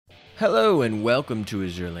Hello and welcome to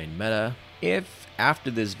Azur Lane Meta. If after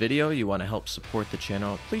this video you want to help support the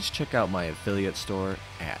channel, please check out my affiliate store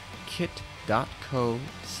at kit.co/Azur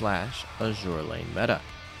Lane Meta.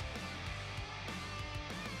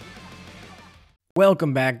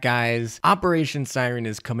 Welcome back, guys. Operation Siren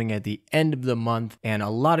is coming at the end of the month, and a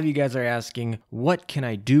lot of you guys are asking, what can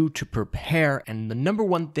I do to prepare? And the number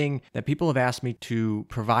one thing that people have asked me to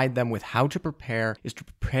provide them with how to prepare is to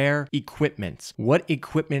prepare equipments. What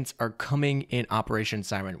equipments are coming in Operation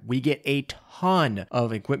Siren? We get a ton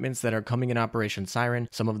of equipments that are coming in Operation Siren.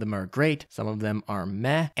 Some of them are great, some of them are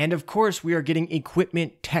meh. And of course, we are getting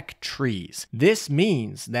equipment tech trees. This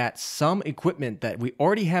means that some equipment that we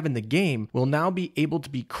already have in the game will now be able to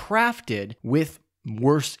be crafted with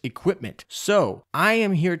worse equipment. So I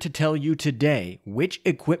am here to tell you today which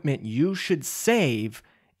equipment you should save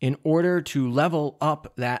in order to level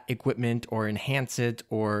up that equipment or enhance it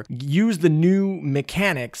or use the new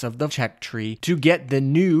mechanics of the tech tree to get the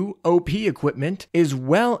new OP equipment, as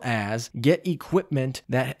well as get equipment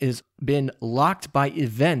that has been locked by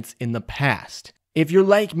events in the past. If you're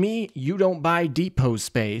like me, you don't buy depot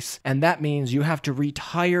space, and that means you have to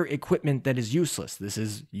retire equipment that is useless. This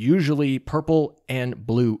is usually purple and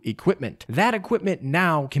blue equipment. That equipment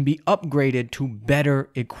now can be upgraded to better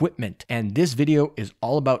equipment, and this video is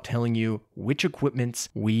all about telling you which equipments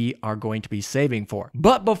we are going to be saving for.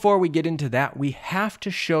 But before we get into that, we have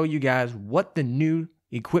to show you guys what the new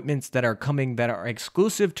equipments that are coming that are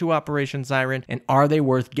exclusive to Operation Siren, and are they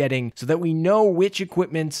worth getting, so that we know which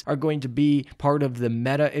equipments are going to be part of the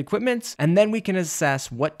meta equipments, and then we can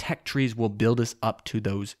assess what tech trees will build us up to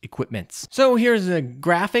those equipments. So here's a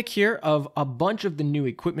graphic here of a bunch of the new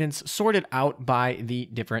equipments sorted out by the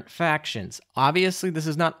different factions. Obviously, this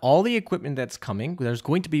is not all the equipment that's coming. There's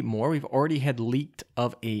going to be more. We've already had leaked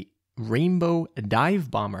of a rainbow dive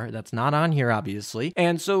bomber that's not on here, obviously,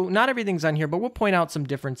 and so not everything's on here, but we'll point out some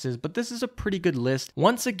differences. But this is a pretty good list.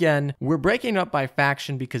 Once again, we're breaking up by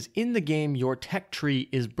faction because in the game your tech tree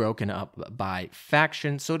is broken up by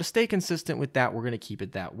faction, so to stay consistent with that, we're going to keep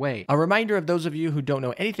it that way. A reminder of those of you who don't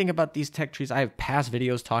know anything about these tech trees, I have past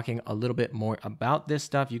videos talking a little bit more about this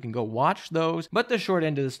stuff. You can go watch those, but the short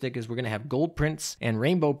end of the stick is we're going to have gold prints and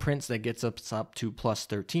rainbow prints that gets us up to plus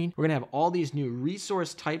 13. We're going to have all these new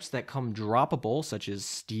resource types that come droppable, such as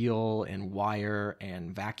steel and wire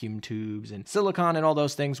and vacuum tubes and silicon and all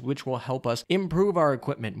those things, which will help us improve our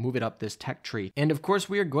equipment, move it up this tech tree. And of course,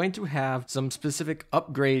 we are going to have some specific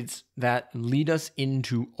upgrades that lead us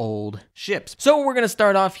into old ships. So we're going to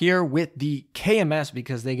start off here with the KMS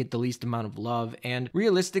because they get the least amount of love. And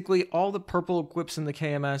realistically, all the purple equips in the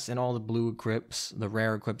KMS and all the blue equips, the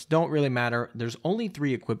rare equips, don't really matter. There's only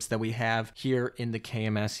 3 equips that we have here in the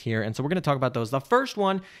KMS here. And so we're going to talk about those. The first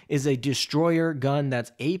one is a destroyer gun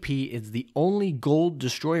that's AP. It's the only gold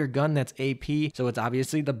destroyer gun that's AP, so it's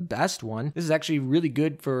obviously the best one. This is actually really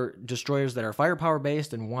good for destroyers that are firepower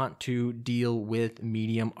based and want to deal with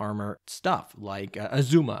medium armor stuff like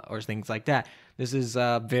Azuma or things like that. This is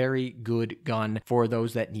a very good gun for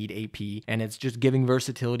those that need AP, and it's just giving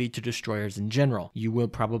versatility to destroyers in general. You will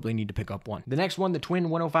probably need to pick up one. The next one, the Twin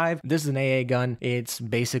 105, this is an AA gun. It's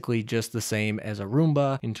basically just the same as a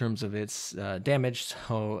Roomba in terms of its damage.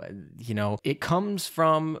 So, you know, it comes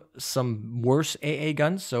from some worse AA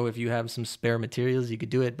guns. So if you have some spare materials, you could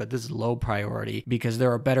do it, but this is low priority because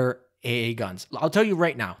there are better AA guns. I'll tell you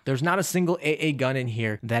right now, there's not a single AA gun in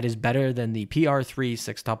here that is better than the PR3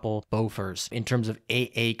 sextuple Bofors in terms of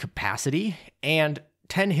AA capacity, and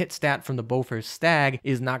 10 hit stat from the Bofors Stag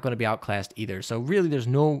is not going to be outclassed either. So really there's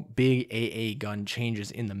no big AA gun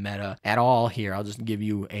changes in the meta at all here. I'll just give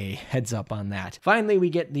you a heads up on that. Finally, we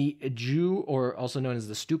get the Jew, or also known as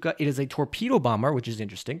the Stuka. It is a torpedo bomber, which is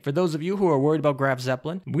interesting. For those of you who are worried about Graf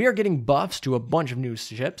Zeppelin, we are getting buffs to a bunch of new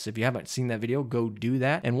ships. If you haven't seen that video, go do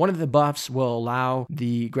that. And one of the buffs will allow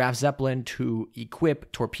the Graf Zeppelin to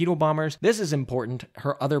equip torpedo bombers. This is important.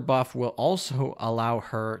 Her other buff will also allow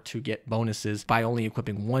her to get bonuses by only equipping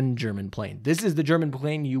one German plane. This is the German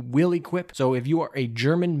plane you will equip. So if you are a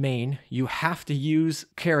German main, you have to use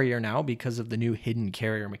carrier now because of the new hidden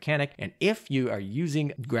carrier mechanic. And if you are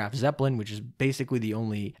using Graf Zeppelin, which is basically the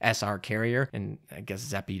only SR carrier, and I guess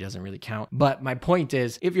Zeppy doesn't really count, but my point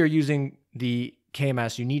is, if you're using the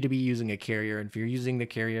KMS, you need to be using a carrier. And if you're using the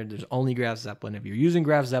carrier, there's only Graf Zeppelin. If you're using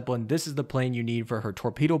Graf Zeppelin, this is the plane you need for her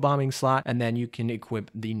torpedo bombing slot. And then you can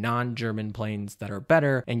equip the non-German planes that are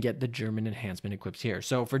better and get the German enhancement equipped here.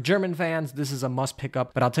 So for German fans, this is a must pick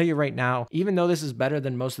up. But I'll tell you right now, even though this is better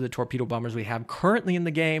than most of the torpedo bombers we have currently in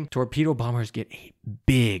the game, torpedo bombers get a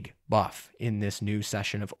big buff in this new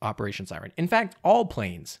session of Operation Siren. In fact, all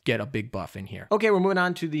planes get a big buff in here. Okay, we're moving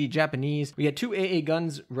on to the Japanese. We get 2 AA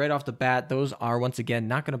guns right off the bat. Those are, once again,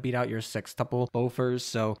 not going to beat out your sextuple Bofors,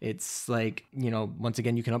 so it's like, once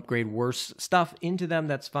again, you can upgrade worse stuff into them.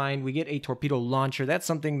 That's fine. We get a torpedo launcher. That's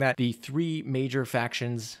something that the 3 major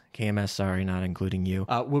factions, KMS, sorry, not including you,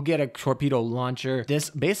 will get a torpedo launcher. This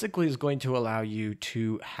basically is going to allow you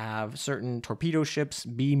to have certain torpedo ships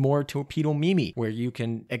be more torpedo mimi, where you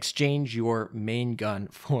can exchange your main gun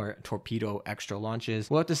for torpedo extra launches.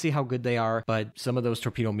 We'll have to see how good they are, but some of those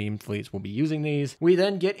torpedo meme fleets will be using these. We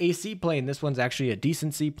then get a seaplane. This one's actually a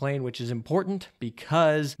decent seaplane, which is important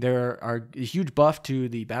because there are a huge buff to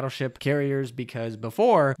the battleship carriers, because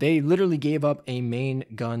before they literally gave up a main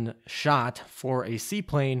gun shot for a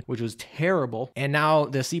seaplane, which was terrible, and now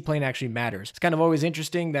the seaplane actually matters. It's kind of always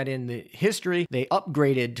interesting that in the history they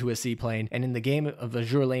upgraded to a seaplane, and in the game of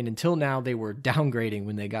Azur Lane until now they were downgrading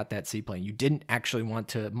when they got that seaplane. You didn't actually want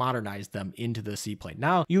to modernize them into the seaplane.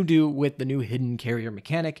 Now you do with the new hidden carrier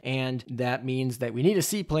mechanic, and that means that we need a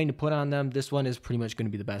seaplane to put on them. This one is pretty much going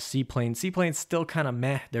to be the best seaplane. Seaplane's still kind of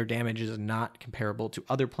meh. Their damage is not comparable to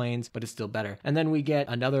other planes, but it's still better. And then we get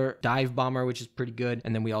another dive bomber, which is pretty good,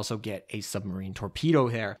 and then we also get a submarine torpedo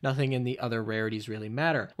here. Nothing in the other rarities really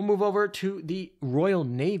matter. We'll move over to the Royal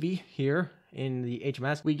Navy here. In the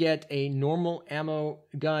HMS, we get a normal ammo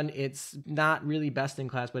gun. It's not really best in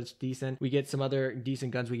class, but it's decent. We get some other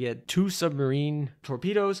decent guns. We get 2 submarine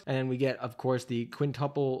torpedoes, and we get, of course, the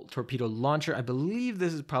quintuple torpedo launcher. I believe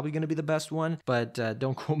this is probably going to be the best one, but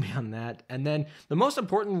don't quote me on that. And then the most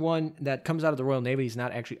important one that comes out of the Royal Navy is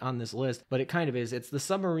not actually on this list, but it kind of is. It's the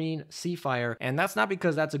submarine Seafire, and that's not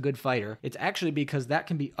because that's a good fighter. It's actually because that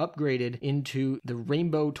can be upgraded into the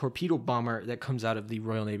Rainbow torpedo bomber that comes out of the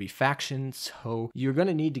Royal Navy faction. So you're going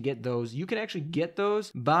to need to get those. You can actually get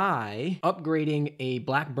those by upgrading a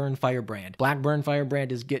Blackburn Firebrand. Blackburn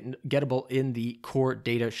Firebrand is gettable in the core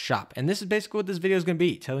data shop. And this is basically what this video is going to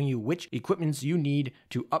be, telling you which equipments you need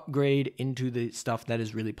to upgrade into the stuff that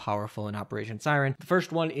is really powerful in Operation Siren. The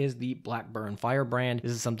first one is the Blackburn Firebrand.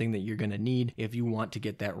 This is something that you're going to need if you want to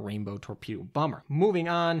get that Rainbow torpedo bomber. Moving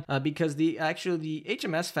on, because the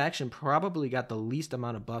HMS faction probably got the least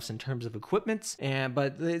amount of buffs in terms of equipments,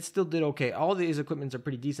 but it still did okay. All these equipments are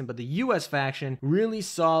pretty decent, but the US faction really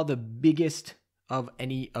saw the biggest of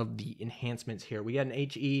any of the enhancements here. We got an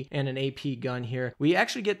HE and an AP gun here. We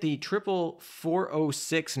actually get the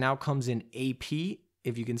 406 now comes in AP.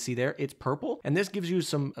 If you can see there, it's purple. And this gives you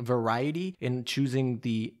some variety in choosing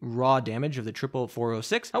the raw damage of the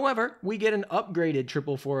 406. However, we get an upgraded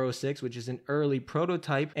 406, which is an early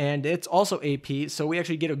prototype, and it's also AP. So we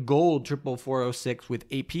actually get a gold 406 with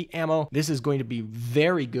AP ammo. This is going to be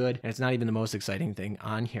very good, and it's not even the most exciting thing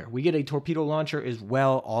on here. We get a torpedo launcher as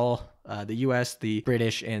well. All the US, the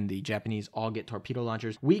British, and the Japanese all get torpedo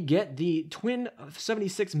launchers. We get the twin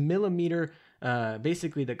 76 millimeter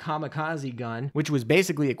basically the kamikaze gun, which was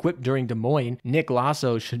basically equipped during Des Moines. Nick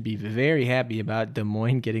Lasso should be very happy about Des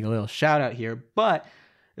Moines getting a little shout out here, but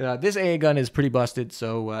this AA gun is pretty busted,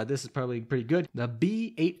 so this is probably pretty good. The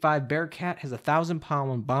B-85 Bearcat has a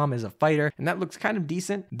 1,000-pound bomb as a fighter, and that looks kind of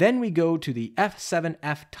decent. Then we go to the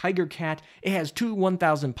F-7F Tiger Cat. It has 2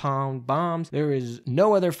 1,000-pound bombs. There is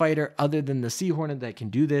no other fighter other than the Sea Hornet that can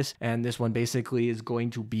do this, and this one basically is going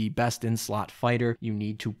to be best in slot fighter. You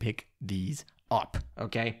need to pick these up.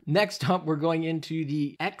 Okay, next up we're going into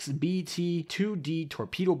the XBT 2D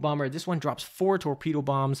torpedo bomber. This one drops 4 torpedo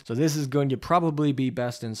bombs, so this is going to probably be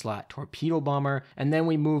best in slot torpedo bomber. And then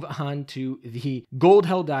we move on to the Gold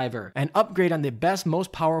Helldiver, an upgrade on the best,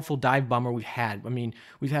 most powerful dive bomber we've had. I mean,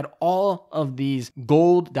 we've had all of these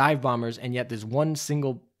gold dive bombers, and yet there's one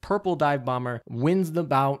single purple dive bomber wins the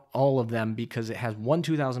bout, all of them, because it has 1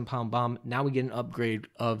 2,000-pound bomb. Now we get an upgrade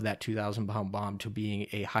of that 2,000-pound bomb to being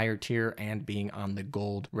a higher tier and being on the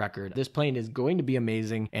gold record. This plane is going to be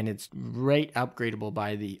amazing, and it's right upgradable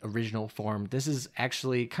by the original form. This is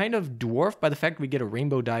actually kind of dwarfed by the fact we get a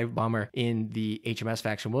rainbow dive bomber in the HMS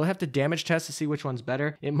faction. We'll have to damage test to see which one's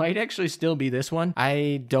better. It might actually still be this one.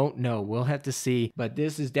 I don't know. We'll have to see, but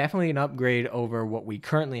this is definitely an upgrade over what we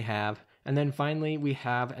currently have. And then finally, we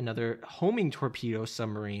have another homing torpedo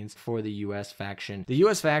submarines for the US faction. The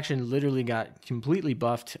US faction literally got completely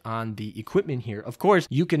buffed on the equipment here. Of course,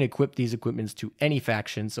 you can equip these equipments to any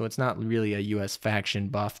faction, so it's not really a US faction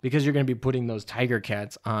buff, because you're going to be putting those Tiger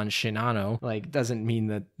Cats on Shinano. Like, doesn't mean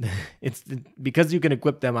that it's because you can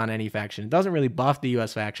equip them on any faction. It doesn't really buff the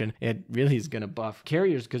US faction. It really is going to buff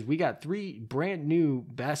carriers, because we got 3 brand new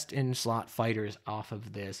best in slot fighters off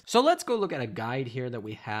of this. So let's go look at a guide here that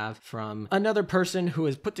we have from another person who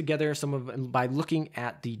has put together some of, by looking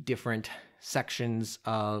at the different sections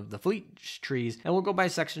of the fleet trees, and we'll go by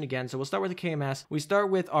section again. So we'll start with the KMS. We start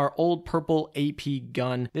with our old purple AP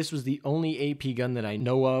gun. This was the only AP gun that I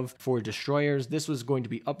know of for destroyers. This was going to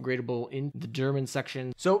be upgradable in the German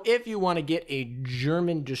section. So if you want to get a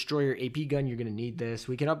German destroyer AP gun, you're going to need this.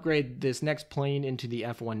 We can upgrade this next plane into the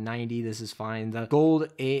F-190. This is fine. The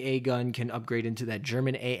gold AA gun can upgrade into that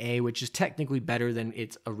German AA, which is technically better than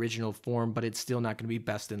its original form, but it's still not going to be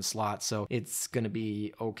best in slot. So it's going to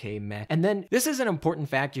be okay, meh. And then this is an important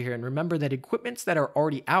factor here. And remember that equipments that are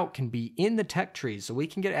already out can be in the tech trees. So we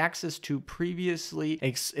can get access to previously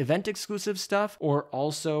event exclusive stuff, or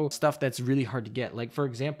also stuff that's really hard to get. Like for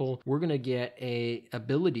example, we're going to get a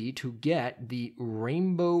ability to get the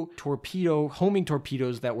rainbow torpedo homing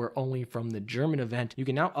torpedoes that were only from the German event. You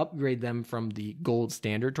can now upgrade them from the gold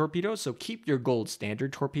standard torpedoes. So keep your gold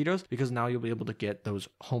standard torpedoes, because now you'll be able to get those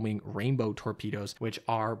homing rainbow torpedoes, which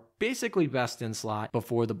are basically best in slot.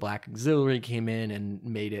 Before the black auxiliary came in and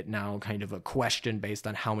made it now kind of a question based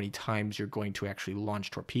on how many times you're going to actually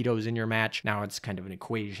launch torpedoes in your match. Now it's kind of an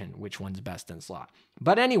equation, which one's best in slot.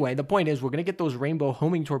 But anyway, the point is we're going to get those rainbow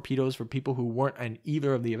homing torpedoes for people who weren't in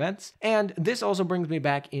either of the events. And this also brings me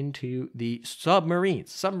back into the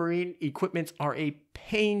submarines. Submarine equipments are a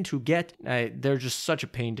pain to get. They're just such a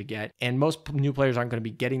pain to get. And most new players aren't going to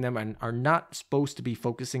be getting them and are not supposed to be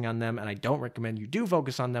focusing on them. And I don't recommend you do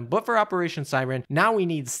focus on them. But for Operation Siren, now we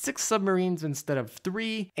need 6 submarines instead of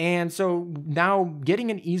 3. And so now getting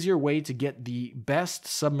an easier way to get the best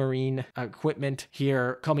submarine equipment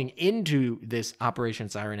here coming into this Operation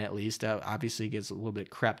Siren, at least, obviously gets a little bit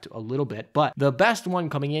crept a little bit. But the best one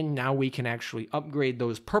coming in, now we can actually upgrade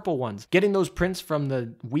those purple ones. Getting those prints from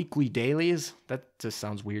the weekly dailies, that just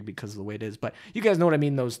sounds weird because of the way it is, but you guys know what I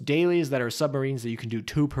mean. Those dailies that are submarines that you can do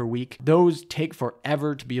 2 per week, those take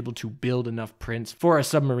forever to be able to build enough prints for a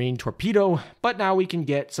submarine torpedo. But now we can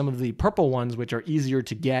get some of the purple ones, which are easier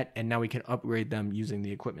to get, and now we can upgrade them using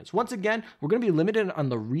the equipment. So once again, we're going to be limited on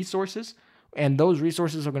the resources, and those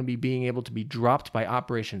resources are going to be being able to be dropped by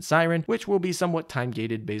Operation Siren, which will be somewhat time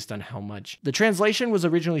gated based on how much. The translation was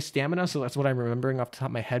originally stamina, so that's what I'm remembering off the top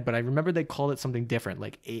of my head, but I remember they called it something different,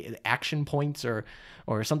 like action points or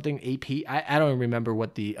something AP. I don't remember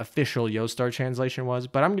what the official Yostar translation was,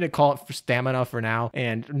 but I'm going to call it for stamina for now,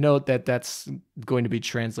 and note that that's going to be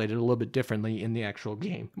translated a little bit differently in the actual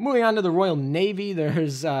game. Moving on to the Royal Navy,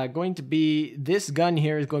 there's going to be, this gun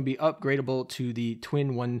here is going to be upgradable to the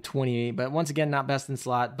Twin 128, but once again, not best in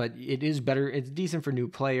slot, but it is better. It's decent for new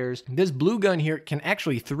players. This blue gun here can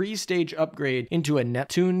actually 3-stage upgrade into a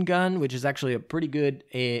Neptune gun, which is actually a pretty good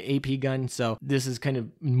AP gun. So this is kind of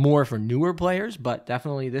more for newer players, but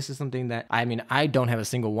definitely this is something that, I mean, I don't have a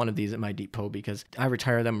single one of these at my depot because I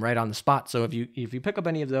retire them right on the spot. So if you pick up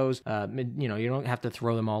any of those, you know, you don't have to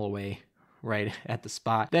throw them all away right at the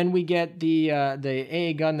spot. Then we get the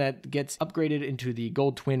AA gun that gets upgraded into the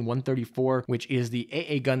Gold Twin 134, which is the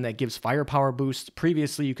AA gun that gives firepower boosts.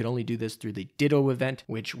 Previously, you could only do this through the Ditto event,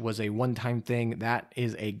 which was a one-time thing. That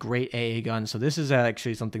is a great AA gun. So this is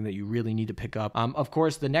actually something that you really need to pick up. Of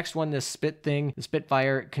course, the next one, this Spit thing, the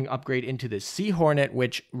Spitfire can upgrade into the Sea Hornet,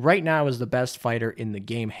 which right now is the best fighter in the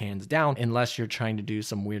game, hands down, unless you're trying to do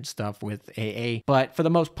some weird stuff with AA. But for the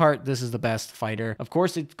most part, this is the best fighter. Of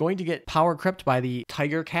course, it's going to get power crept by the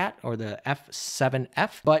Tiger Cat or the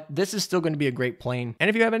F7F, but this is still going to be a great plane. And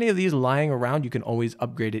if you have any of these lying around, you can always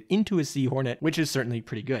upgrade it into a Sea Hornet, which is certainly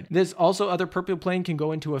pretty good. This also other purple plane can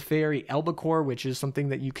go into a Fairy Albacore, which is something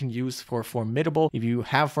that you can use for Formidable. If you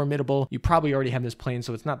have Formidable, you probably already have this plane,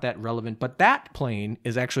 so it's not that relevant, but that plane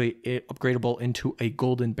is actually upgradable into a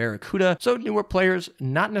Golden Barracuda. So newer players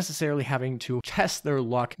not necessarily having to test their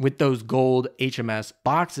luck with those gold HMS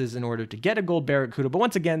boxes in order to get a Gold Barracuda. But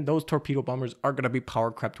once again, those torpedo bombers are going to be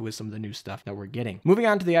power crept with some of the new stuff that we're getting. Moving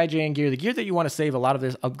on to the IJN gear, the gear that you want to save, a lot of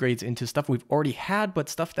this upgrades into stuff we've already had, but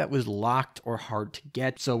stuff that was locked or hard to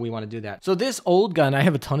get. So we want to do that. So this old gun, I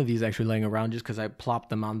have a ton of these actually laying around just because I plopped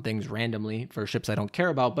them on things randomly for ships I don't care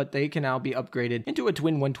about, but they can now be upgraded into a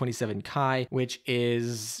Twin 127 Kai, which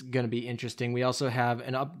is going to be interesting. We also have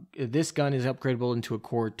this gun is upgradable into a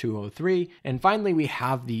Core 203. And finally, we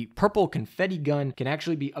have the purple confetti gun can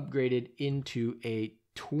actually be upgraded into a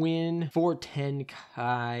Twin 410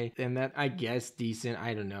 Kai, and that, I guess, decent.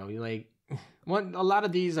 I don't know, like, A lot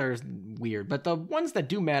of these are weird, but the ones that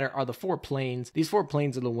do matter are the 4 planes. These 4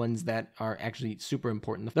 planes are the ones that are actually super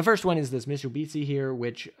important. The first one is this Mitsubishi here,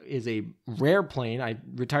 which is a rare plane. I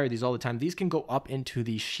retire these all the time. These can go up into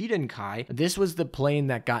the Siren. This was the plane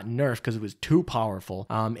that got nerfed because it was too powerful,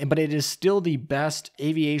 but it is still the best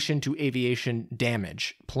aviation to aviation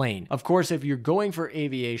damage plane. Of course, if you're going for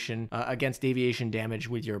aviation against aviation damage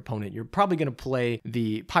with your opponent, you're probably going to play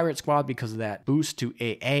the Pirate Squad because of that boost to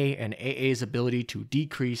AA, and AA's ability to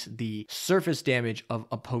decrease the surface damage of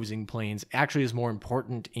opposing planes actually is more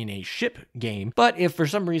important in a ship game. But if for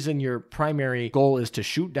some reason your primary goal is to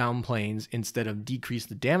shoot down planes instead of decrease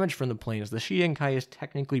the damage from the planes, the Shigenkai is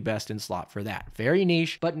technically best in slot for that. Very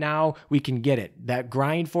niche, but now we can get it. That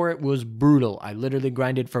grind for it was brutal. I literally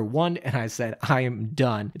grinded for 1 and I said, I am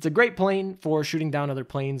done. It's a great plane for shooting down other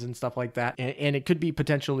planes and stuff like that, and it could be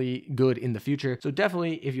potentially good in the future. So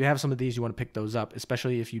definitely, if you have some of these, you want to pick those up,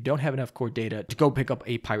 especially if you don't have enough core data to go pick up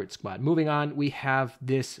a Pirate Squad. Moving on, we have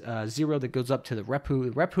this Zero that goes up to the Repu.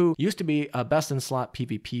 The Repu used to be a best in slot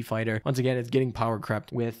PvP fighter. Once again, it's getting power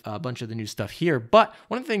crept with a bunch of the new stuff here, but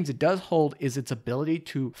one of the things it does hold is its ability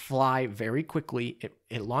to fly very quickly.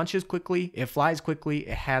 It launches quickly, it flies quickly,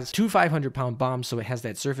 it has 2 500-pound bombs, so it has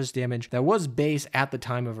that surface damage that was base at the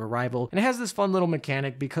time of arrival, and it has this fun little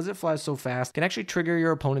mechanic because it flies so fast, can actually trigger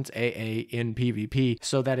your opponent's AA in PvP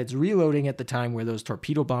so that it's reloading at the time where those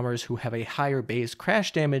torpedo bombers who have a higher base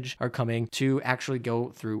crash damage are coming to actually go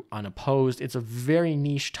through unopposed. It's a very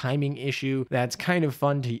niche timing issue that's kind of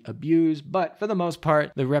fun to abuse, but for the most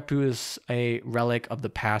part, the Repu is a relic of the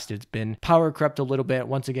past. It's been power crept a little bit.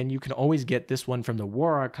 Once again, you can always get this one from the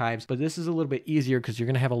War Archives, but this is a little bit easier because you're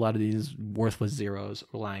going to have a lot of these worthless zeros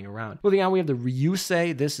lying around. Moving on, we have the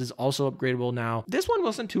Ryusei. This is also upgradable now. This one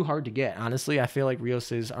wasn't too hard to get. Honestly, I feel like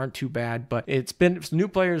Ryuseis aren't too bad, but new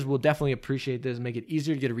players will definitely appreciate this, make it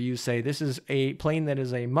easier to get a Ryusei. This is a plane that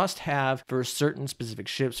is a must-have for certain specific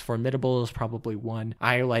ships. Formidable is probably one.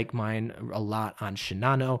 I like mine a lot on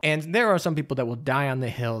Shinano, and there are some people that will die on the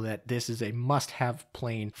hill that this is a must-have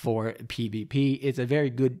plane for PvP. It's a very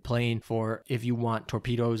good plane for if you want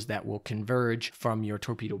torpedoes that will converge from your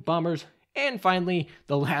torpedo bombers. And finally,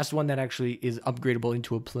 the last one that actually is upgradable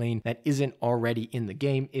into a plane that isn't already in the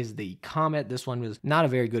game is the Comet. This one was not a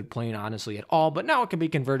very good plane, honestly, at all, but now it can be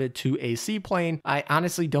converted to a seaplane. I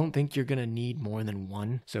honestly don't think you're going to need more than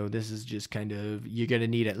one. So this is just kind of, you're going to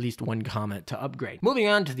need at least one Comet to upgrade. Moving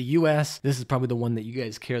on to the US, this is probably the one that you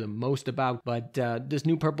guys care the most about, but this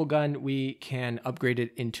new purple gun, we can upgrade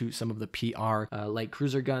it into some of the PR light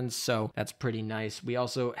cruiser guns, so that's pretty nice. We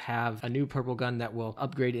also have a new purple gun that will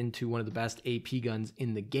upgrade into one of the best AP guns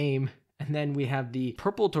in the game. And then we have the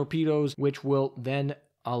purple torpedoes, which will then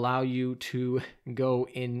allow you to go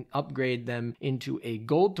and upgrade them into a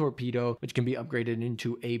gold torpedo, which can be upgraded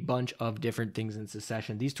into a bunch of different things in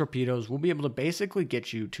succession. These torpedoes will be able to basically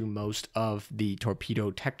get you to most of the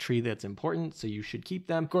torpedo tech tree that's important, so you should keep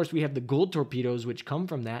them. Of course, we have the gold torpedoes, which come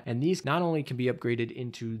from that, and these not only can be upgraded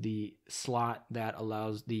into the slot that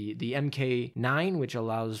allows the MK9, which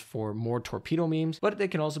allows for more torpedo memes, but they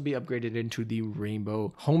can also be upgraded into the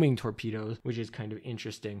rainbow homing torpedoes, which is kind of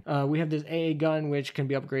interesting. We have this AA gun, which can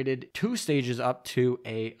be upgraded 2 stages up to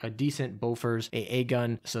a decent Bofors AA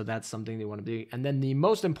gun, so that's something they want to do. And then the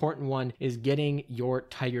most important one is getting your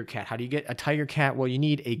Tiger Cat. How do you get a Tiger Cat? Well, you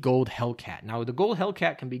need a gold Hellcat. Now, the gold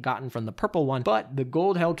Hellcat can be gotten from the purple one, but the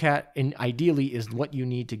gold Hellcat ideally is what you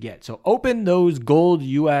need to get. So open those gold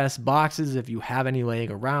US boxes if you have any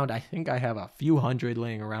laying around. I think I have a few hundred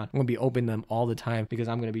laying around. I'm going to be opening them all the time because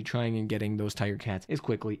I'm going to be trying and getting those Tiger Cats as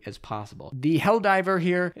quickly as possible. The Helldiver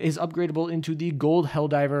here is upgradable into the gold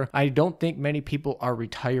Helldiver. I don't think many people are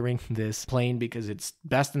retiring this plane because it's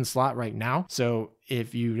best in slot right now. So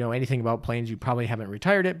if you know anything about planes, you probably haven't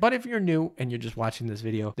retired it. But if you're new and you're just watching this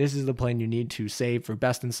video, this is the plane you need to save for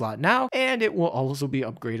best in slot now. And it will also be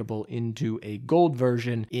upgradable into a gold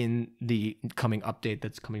version in the coming update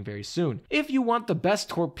that's coming very soon. If you want the best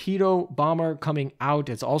torpedo bomber coming out,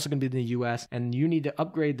 it's also going to be in the US, and you need to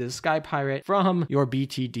upgrade the Sky Pirate from your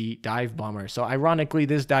BTD dive bomber. So ironically,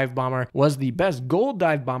 this dive bomber was the best gold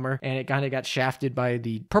dive bomber, and it kind of got shafted by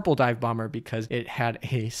the purple dive bomber because it had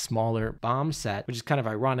a smaller bomb set, which is kind of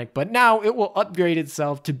ironic, but now it will upgrade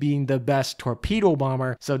itself to being the best torpedo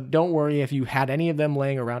bomber. So don't worry if you had any of them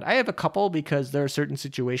laying around. I have a couple because there are certain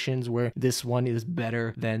situations where this one is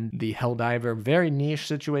better than the Helldiver, very niche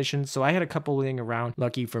situations. So I had a couple laying around,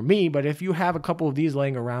 lucky for me, but if you have a couple of these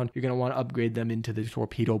laying around, you're going to want to upgrade them into the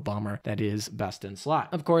torpedo bomber that is best in slot.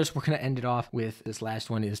 Of course, we're going to end it off with this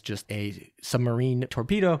last one is just a submarine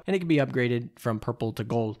torpedo, and it can be upgraded from purple to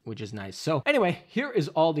gold, which is nice. So anyway, here is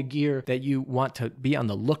all the gear that you want to to be on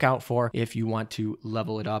the lookout for if you want to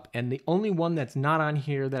level it up. And the only one that's not on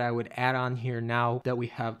here that I would add on here now that we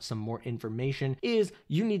have some more information is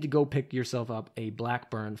you need to go pick yourself up a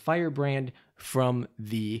Blackburn Firebrand from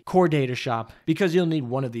the core data shop, because you'll need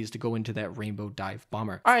one of these to go into that Rainbow Dive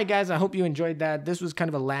Bomber. All right, guys, I hope you enjoyed that. This was kind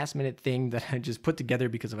of a last minute thing that I just put together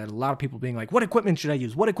because I've had a lot of people being like, what equipment should I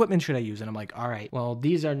use? What equipment should I use? And I'm like, all right, well,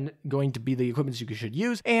 these are going to be the equipments you should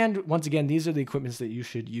use. And once again, these are the equipments that you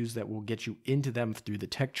should use that will get you into them through the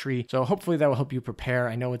tech tree. So hopefully that will help you prepare.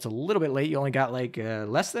 I know it's a little bit late. You only got like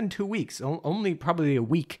less than 2 weeks, only probably a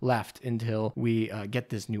week left until we get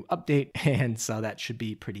this new update. And so that should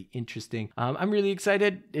be pretty interesting. I'm really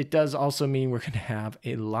excited. It does also mean we're going to have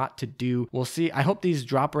a lot to do. We'll see. I hope these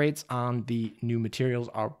drop rates on the new materials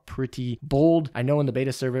are pretty bold. I know in the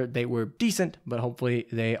beta server they were decent, but hopefully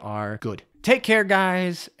they are good. Take care,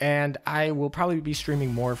 guys, and I will probably be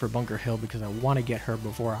streaming more for Bunker Hill because I want to get her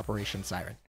before Operation Siren.